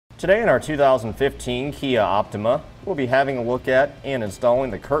Today in our 2015 Kia Optima, we'll be having a look at and installing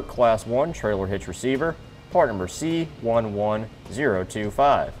the CURT Class 1 trailer hitch receiver, part number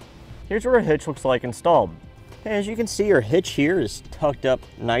C11025. Here's what our hitch looks like installed. As you can see, our hitch here is tucked up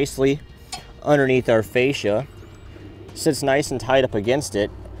nicely underneath our fascia. Sits nice and tight up against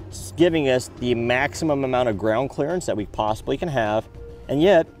it, giving us the maximum amount of ground clearance that we possibly can have, and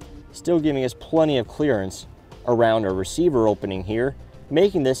yet still giving us plenty of clearance around our receiver opening here,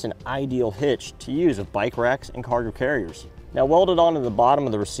 making this an ideal hitch to use with bike racks and cargo carriers. Now, welded onto the bottom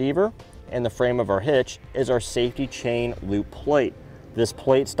of the receiver and the frame of our hitch is our safety chain loop plate. This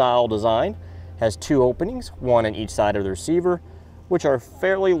plate style design has two openings, one on each side of the receiver, which are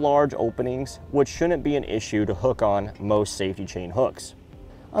fairly large openings, which shouldn't be an issue to hook on most safety chain hooks.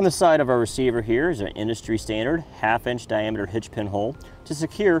 On the side of our receiver here is an industry standard 1/2-inch diameter hitch pin hole to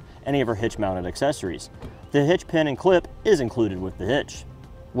secure any of our hitch mounted accessories. The hitch pin and clip is included with the hitch.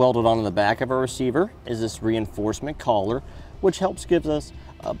 Welded onto the back of our receiver is this reinforcement collar, which helps give us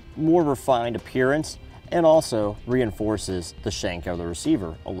a more refined appearance and also reinforces the shank of the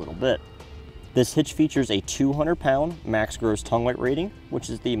receiver a little bit. This hitch features a 200-pound max gross tongue weight rating, which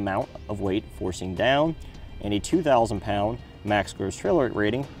is the amount of weight forcing down, and a 2,000-pound max gross trailer weight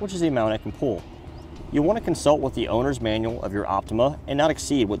rating, which is the amount it can pull. You'll want to consult with the owner's manual of your Optima and not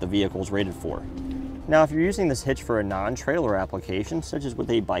exceed what the vehicle is rated for. Now, if you're using this hitch for a non-trailer application, such as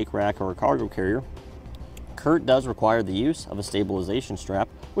with a bike rack or a cargo carrier, CURT does require the use of a stabilization strap,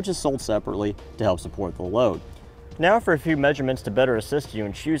 which is sold separately to help support the load. Now for a few measurements to better assist you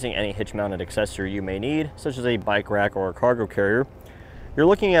in choosing any hitch mounted accessory you may need, such as a bike rack or a cargo carrier. You're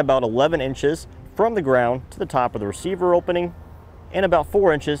looking at about 11 inches from the ground to the top of the receiver opening, and about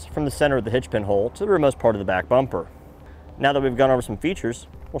 4 inches from the center of the hitch pin hole to the rearmost part of the back bumper. Now that we've gone over some features,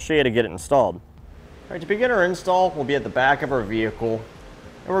 we'll show you how to get it installed. All right, to begin our install, we'll be at the back of our vehicle,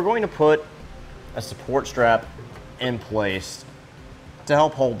 and we're going to put a support strap in place to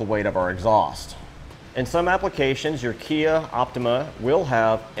help hold the weight of our exhaust. In some applications, your Kia Optima will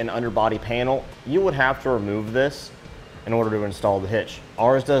have an underbody panel. You would have to remove this in order to install the hitch.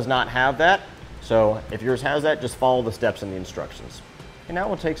 Ours does not have that, so if yours has that, just follow the steps in the instructions. And now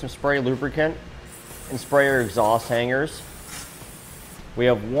we'll take some spray lubricant and spray our exhaust hangers. We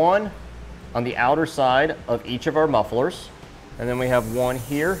have one on the outer side of each of our mufflers, and then we have one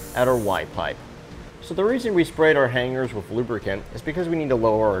here at our Y pipe. So the reason we sprayed our hangers with lubricant is because we need to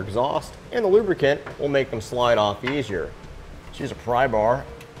lower our exhaust, and the lubricant will make them slide off easier. Let's use a pry bar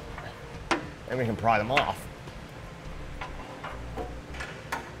and we can pry them off.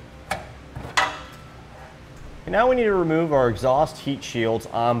 And now we need to remove our exhaust heat shields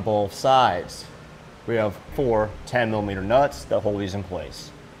on both sides. We have 4 10mm nuts that hold these in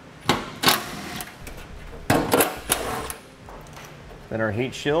place. Then our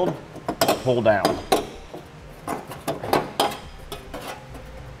heat shield, pull down.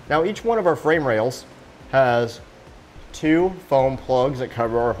 Now each one of our frame rails has 2 foam plugs that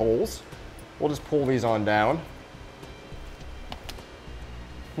cover our holes. We'll just pull these on down.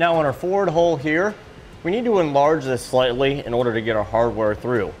 Now on our forward hole here, we need to enlarge this slightly in order to get our hardware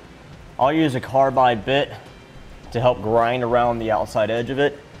through. I'll use a carbide bit to help grind around the outside edge of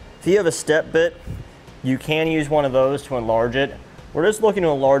it. If you have a step bit, you can use one of those to enlarge it. We're just looking to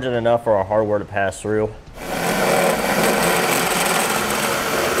enlarge it enough for our hardware to pass through.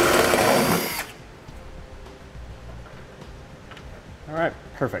 All right,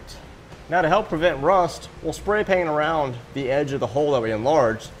 perfect. Now to help prevent rust, we'll spray paint around the edge of the hole that we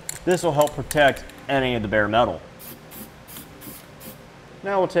enlarged. This will help protect any of the bare metal.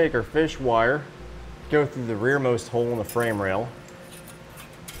 Now we'll take our fish wire, go through the rearmost hole in the frame rail,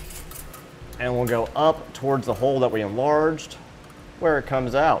 and we'll go up towards the hole that we enlarged, where it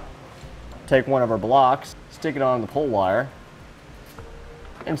comes out. Take one of our blocks, stick it on the pull wire,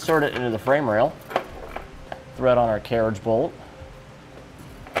 insert it into the frame rail, thread on our carriage bolt,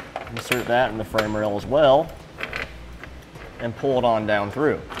 insert that in the frame rail as well, and pull it on down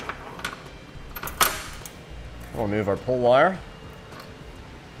through. We'll remove our pull wire.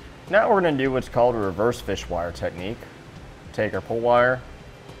 Now we're going to do what's called a reverse fish wire technique. Take our pull wire,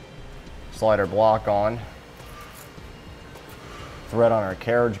 slide our block on, thread on our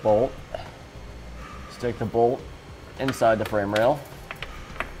carriage bolt, stick the bolt inside the frame rail,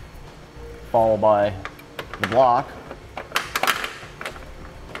 followed by the block,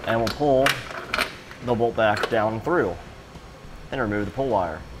 and we'll pull the bolt back down through and remove the pull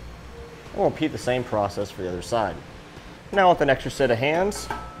wire. And we'll repeat the same process for the other side. Now with an extra set of hands,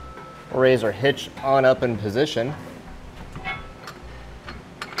 we'll raise our hitch on up in position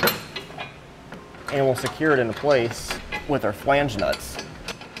and we'll secure it into place with our flange nuts.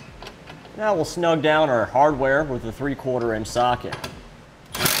 Now we'll snug down our hardware with a 3/4 inch socket.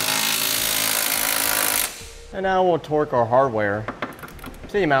 And now we'll torque our hardware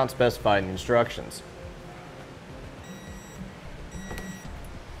to the amount specified in the instructions.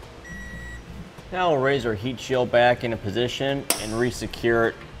 Now we'll raise our heat shield back into position and re-secure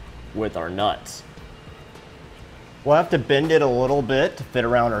it with our nuts. We'll have to bend it a little bit to fit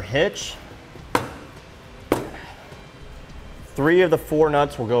around our hitch. 3 of the 4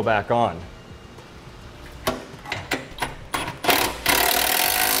 nuts will go back on.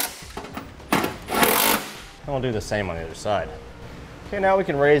 And we'll do the same on the other side. Okay, now we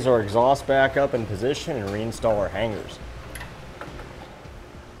can raise our exhaust back up in position and reinstall our hangers.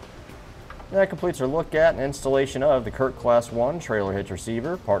 That completes our look at and installation of the CURT Class 1 trailer hitch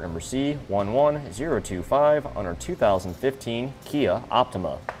receiver, part number C11025 on our 2015 Kia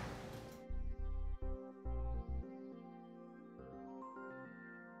Optima.